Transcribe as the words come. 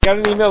Got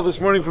an email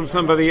this morning from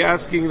somebody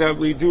asking that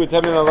we do a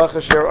 10-minute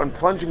halacha share on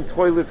plunging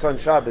toilets on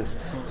Shabbos.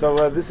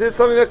 So this is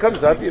something that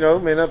comes up.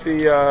 May not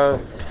be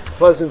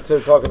pleasant to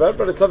talk about,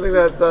 but it's something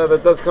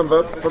that does come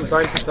up from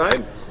time to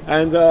time.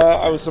 And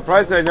I was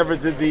surprised that I never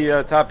did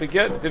the topic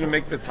yet. It didn't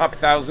make the top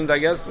 1,000, I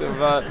guess, of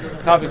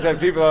topics that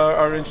people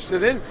are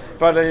interested in.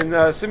 But in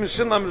Siman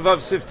Shin Lamed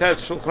Vav Sif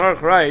Tes, Shulchan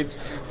Aruch writes,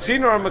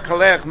 Tzinor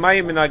Mekalech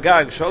Mayim Min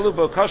Agag Shalu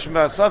Bo Kashim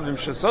Ba'asavim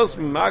Shesos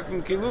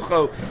Ma'akvim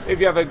Kilucho. If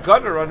you have a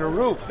gutter on a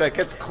roof that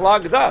gets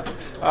clogged up,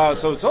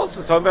 so it's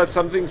also talking about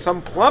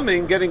some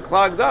plumbing getting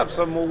clogged up,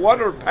 some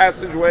water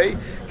passageway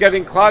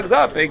getting clogged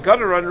up, a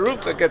gutter on a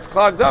roof that gets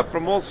clogged up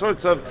from all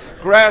sorts of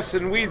grass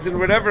and weeds and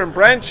whatever and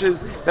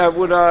branches that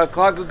would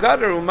clog a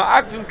gutter.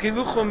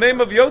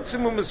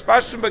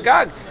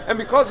 And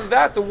because of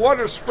that, the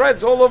water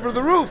spreads all over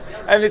the roof,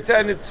 and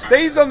it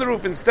stays on the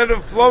roof instead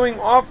of flowing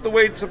off the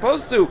way it's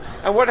supposed to.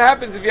 And what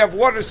happens if you have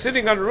water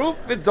sitting on the roof?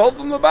 It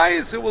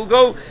will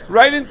go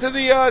right into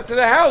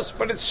the house.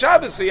 But it's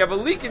Shabbos, so you have a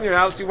leak in your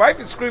house. Your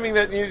wife is screaming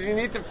that you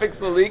need to fix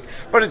the leak,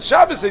 but it's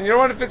Shabbos and you don't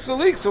want to fix the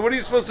leak. So what are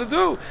you supposed to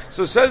do?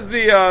 So says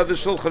the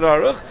Shulchan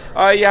Aruch,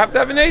 you have to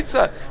have an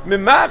eitzah.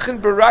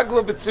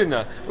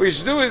 What you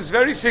should do is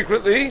very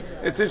secretly.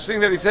 It's interesting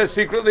that he says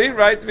secretly,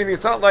 right? Meaning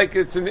it's not like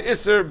it's an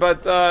isser,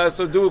 but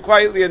so do it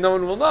quietly and no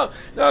one will know.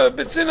 No,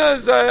 bitzina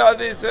is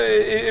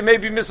it may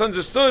be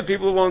misunderstood.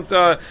 People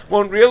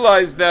won't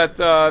realize that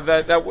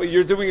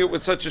you're doing it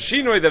with such a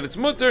shinoi that it's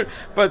mutter.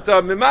 But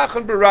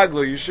mimachan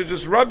beraglo, you should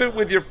just rub it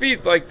with your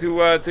feet, like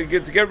to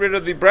get rid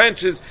of the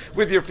branches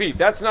with your feet.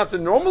 That's not the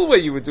normal way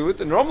you would do it.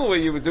 The normal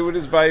way you would do it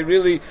is by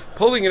really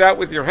pulling it out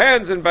with your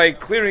hands and by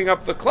clearing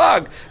up the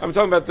clog. I'm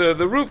talking about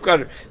the roof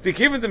gutter. Since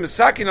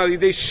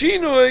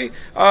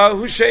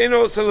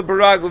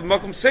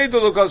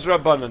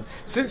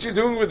you're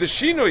doing it with the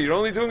shino, you're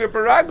only doing it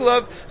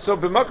baraglav, so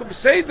b'makom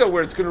seido,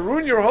 where it's going to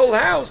ruin your whole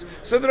house,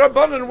 so the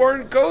rabbanan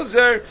weren't goes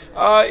there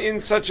in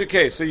such a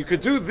case. So you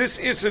could do this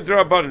isur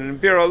d'rabbanan. In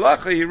Bir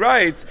Halacha, he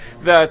writes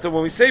that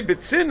when we say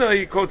bitzina,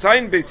 he quotes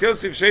Ayin Beis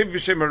Yosef Sheiv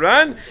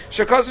V'Shemaran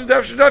Shakasav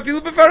Dav Shadav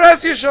Yilu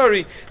B'Faras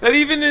Yashari, that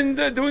even in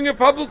doing it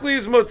publicly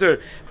is mutter.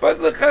 But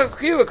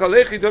l'chachila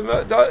kalechi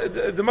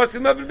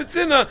d'masil mavil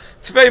bitzina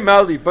tvei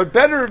mali. But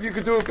better if you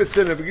could do it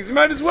bitzina, because you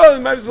might as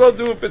well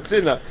do it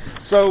bitzina.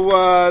 So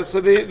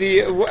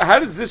the how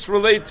does this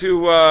relate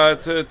to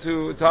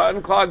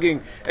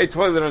unclogging a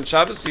toilet on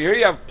Shabbos? So here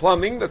you have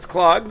plumbing that's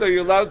clogged. Are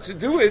you allowed to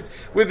do it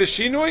with a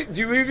shinoi?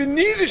 Do you even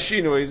need a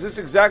shinoi? Is this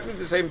exactly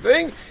the same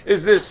thing?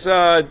 Is this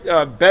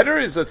better?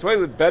 Is a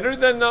toilet better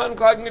than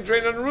unclogging a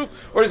drain on a roof,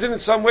 or is it in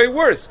some way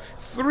worse?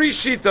 3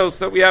 shitos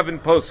that we have in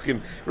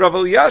poskim. Rav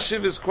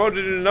Elyashiv is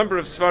quoted in a number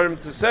of svarim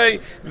to say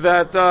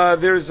that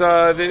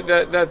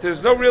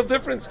there's no real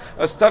difference.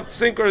 A stuffed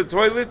sink or a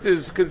toilet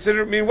is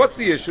considered. What's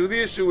the issue?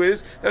 The issue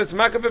is that it's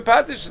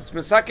makabepatish. It's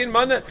mesakin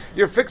mana.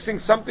 You're fixing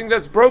something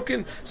that's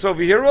broken. So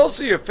over here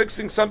also, you're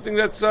fixing something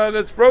that's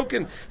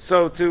broken.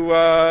 So to do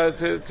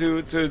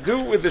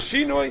it with the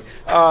shinoi,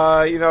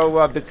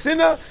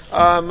 bitzina,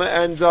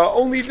 and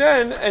only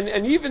then,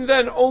 and even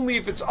then, only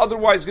if it's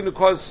otherwise going to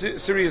cause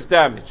serious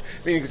damage.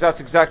 Meaning, because that's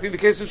exactly the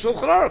case in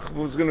Shulchan Aruch. If it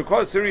was going to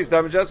cause serious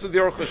damage, that's what the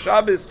Aruch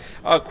Shabbos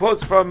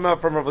quotes from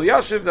Rav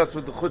Elyashiv. That's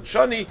what the Chut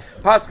Shani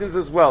paskins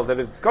as well. That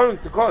if it's going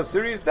to cause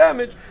serious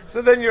damage,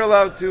 so then you're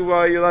allowed to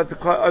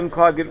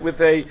unclog it with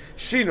a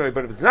shinoi.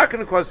 But if it's not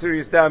going to cause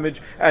serious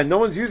damage, and no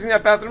one's using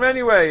that bathroom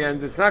anyway,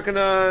 and it's not going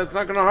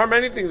to harm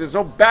anything, there's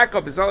no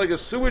backup, it's not like a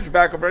sewage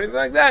backup or anything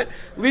like that,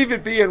 leave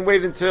it be and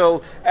wait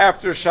until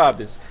after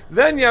Shabbos.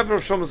 Then you have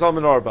Rav Shlomo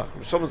Zalman Auerbach.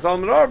 Rav Shlomo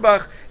Zalman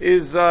Auerbach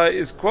is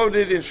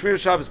quoted in Shmir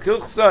Shabbos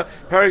Kilchsa,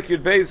 Parak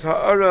Yud Beis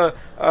Ha'ara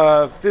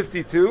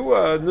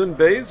 52, Nun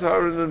Beis,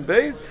 Ha'ara Nun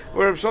Beis,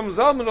 where Rav Shlomo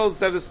Zalman holds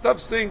that a stuffed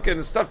sink and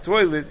a stuffed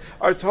toilet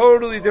are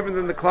totally different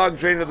than the clogged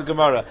drain of the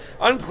Gemara.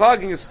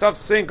 Unclogging a stuffed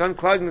sink,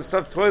 unclogging a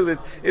stuffed toilet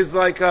is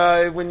like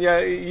when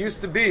it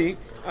used to be,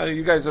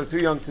 you guys are too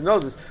young to know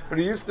this, but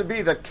it used to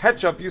be that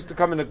ketchup used to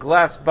come in a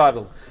glass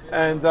bottle.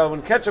 And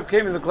when ketchup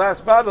came in a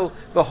glass bottle,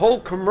 the whole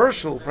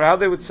commercial for how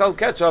they would sell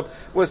ketchup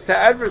was to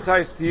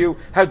advertise to you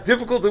how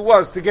difficult it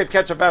was to get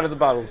ketchup out of the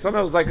bottle. Somehow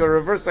it was like a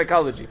reverse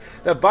psychology.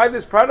 That buy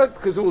this product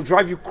because it will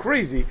drive you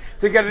crazy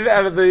to get it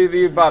out of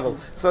the bottle.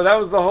 So that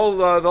was the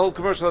whole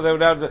commercial that they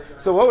would have.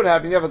 So what would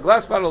happen? You have a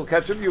glass bottle of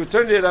ketchup, you would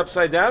turn it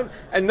upside down,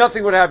 and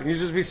nothing would happen. You'd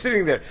just be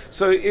sitting there.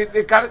 So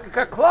it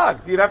got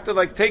clogged. You'd have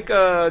to take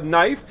a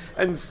knife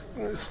and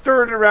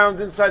stir it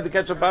around inside the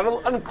ketchup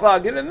bottle,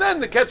 unclog it, and then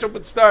the ketchup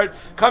would start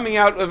coming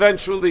out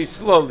eventually,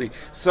 slowly.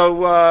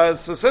 So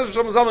says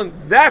Shlomo Zalman,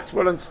 that's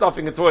what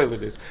unstuffing a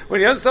toilet is.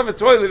 When you unstuff a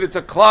toilet, it's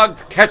a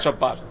clogged ketchup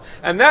bottle,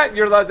 and that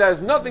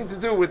has nothing to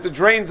do with the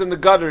drains and the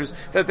gutters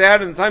that they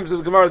had in the times of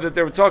the Gemara that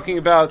they were talking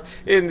about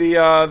in the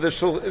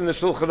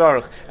Shulchan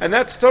Aruch, and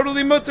that's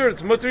totally mutter.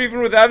 It's mutter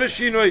even without a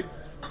shinoi.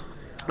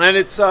 And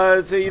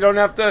you don't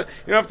have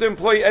to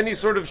employ any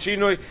sort of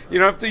shinoi. You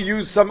don't have to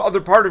use some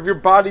other part of your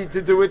body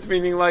to do it,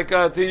 meaning like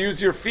to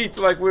use your feet,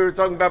 like we were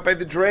talking about by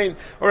the drain,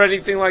 or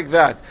anything like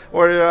that.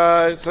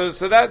 Or so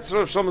that's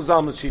sort of Shlomo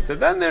Zalman shita.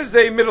 Then there's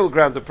a middle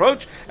ground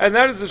approach, and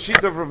that is the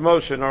shita of Rav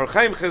Moshe. And Or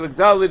Chaim Chelik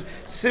Dalid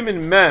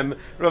Simin Mem.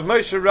 Rav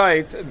Moshe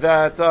writes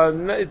that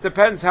it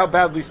depends how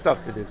badly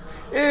stuffed it is.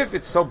 If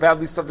it's so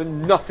badly stuffed that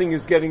nothing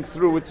is getting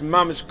through, it's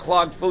mamish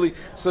clogged fully.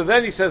 So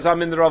then he says,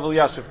 I'm in the Rav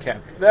Elyashiv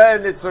camp.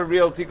 Then it's a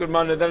real tikkun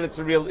mana, then it's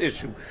a real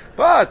issue.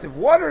 But if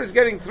water is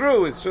getting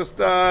through, it's just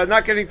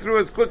not getting through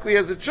as quickly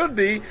as it should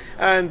be,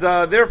 and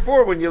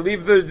therefore when you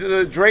leave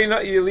the drain,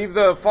 you leave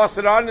the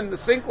faucet on in the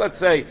sink, let's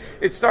say,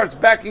 it starts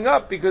backing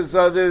up because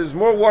there's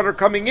more water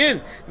coming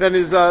in than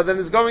is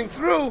going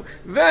through.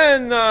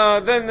 Then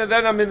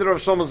I'm in the Rav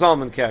Shlomo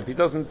Zalman camp. He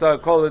doesn't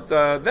call it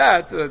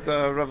that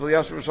Rav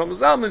Elyashiv Rav Shlomo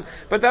Zalman,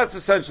 but that's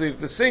essentially if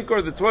the sink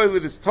or the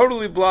toilet is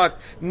totally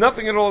blocked,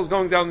 nothing at all is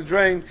going down the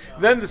drain,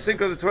 then the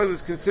sink or the toilet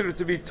is considered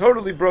to be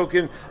totally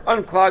broken.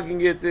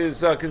 Unclogging it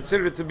is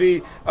considered to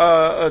be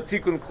a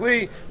tikkun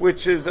kli,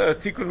 which is a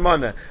tikkun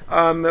mana.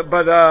 And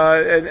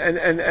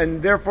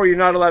therefore you're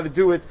not allowed to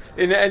do it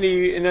in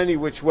any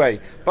which way.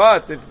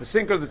 But if the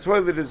sink or the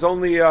toilet is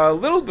only a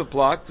little bit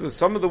blocked, so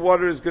some of the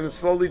water is going to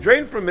slowly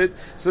drain from it,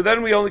 so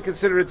then we only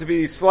consider it to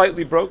be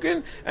slightly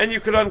broken, and you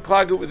could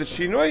unclog it with a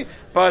shinoi.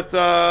 But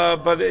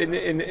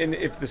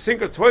if the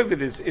sink or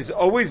toilet is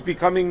always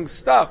becoming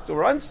stuffed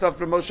or unstuffed,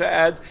 Moshe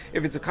adds,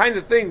 if it's a kind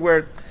of thing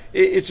where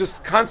it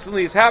just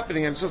constantly is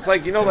happening, and it's just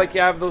like, like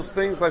you have those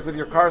things like with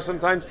your car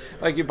sometimes,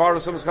 like you borrow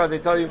someone's car, they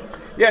tell you,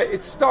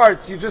 it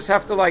starts, you just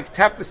have to like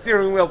tap the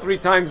steering wheel 3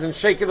 times and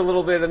shake it a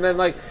little bit, and then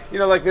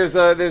there's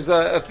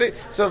a thing.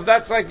 So if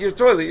that's like your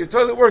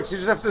toilet works, you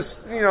just have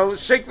to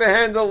shake the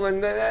handle,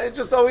 and it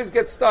just always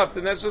gets stuffed,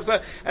 and that's just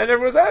and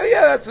everyone's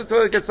that's the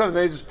toilet gets stuffed, and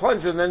they just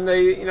plunge it, and then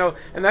they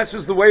and that's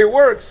just the way it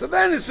works. So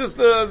then it's just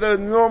the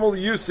normal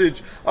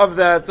usage of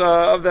that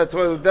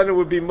toilet. Then it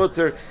would be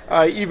mutter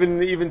even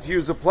to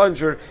use a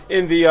plunger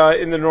in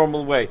the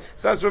normal way.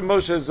 So that's what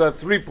Moshe's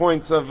 3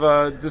 points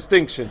of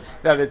distinction: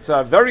 that it's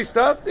very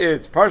stuffed,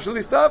 it's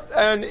partially stuffed,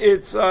 and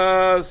it's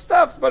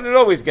stuffed, but it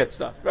always gets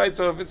stuffed, right?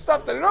 So if it's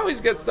stuffed and it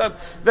always gets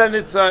stuffed, then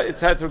it's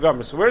heter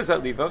gomer. So where does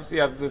that leave us? So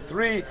you have the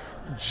 3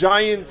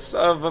 giants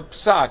of a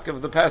psak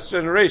of the past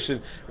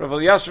generation, Rav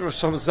Elyashiv, Rav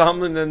Shlomo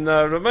Zalman, and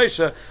Rav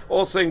Moshe,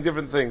 all saying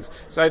different things.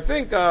 So I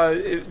think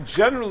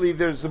generally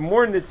there's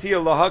more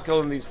netiya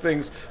lahakel in these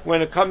things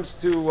when it comes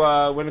to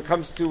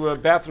a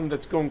bathroom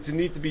that's going to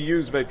need to be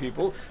used by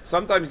people.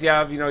 Sometimes you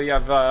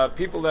have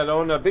people that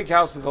own a big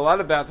house with a lot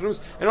of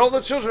bathrooms, and all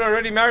the children are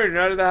already married and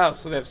out of the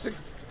house, so they have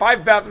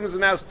 5 bathrooms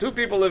in the house, 2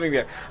 people living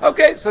there.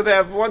 Okay, so they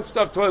have 1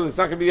 stuffed toilet. It's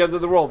not going to be the end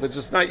of the world. They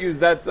just not use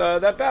that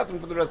bathroom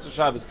for the rest of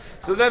Shabbos.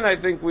 So then I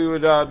think we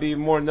would be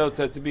more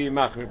nota to be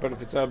machmir. But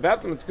if it's a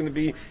bathroom that's going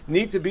to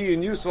need to be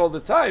in use all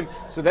the time,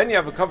 so then you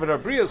have a covered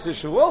abrios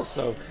issue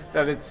also,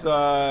 that it's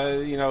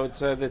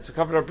a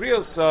covered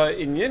abrios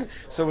inyan.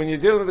 So when you're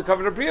dealing with the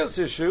covered abrios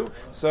issue,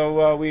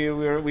 so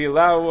we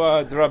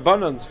allow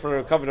drabanans for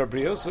a covered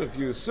abrios. So if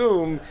you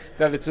assume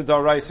that it's a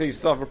daraisa, you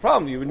still have a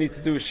problem. You would need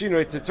to do a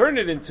shinoi to turn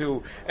it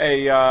into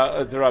a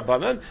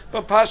derabanan,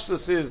 but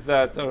pashtus is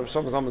that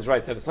Shlomo Zalman is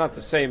right that it's not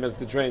the same as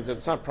the drains, that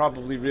it's not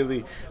probably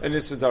really an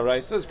issa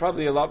daraisa. It's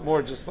probably a lot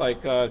more just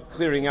like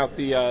clearing out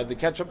the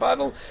ketchup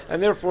bottle,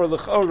 and therefore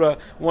l'chora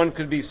one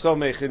could be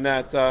somech in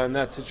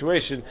that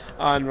situation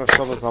on Rav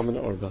Shlomo Zalman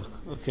Auerbach.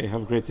 Okay,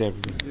 have a great day,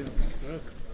 everybody.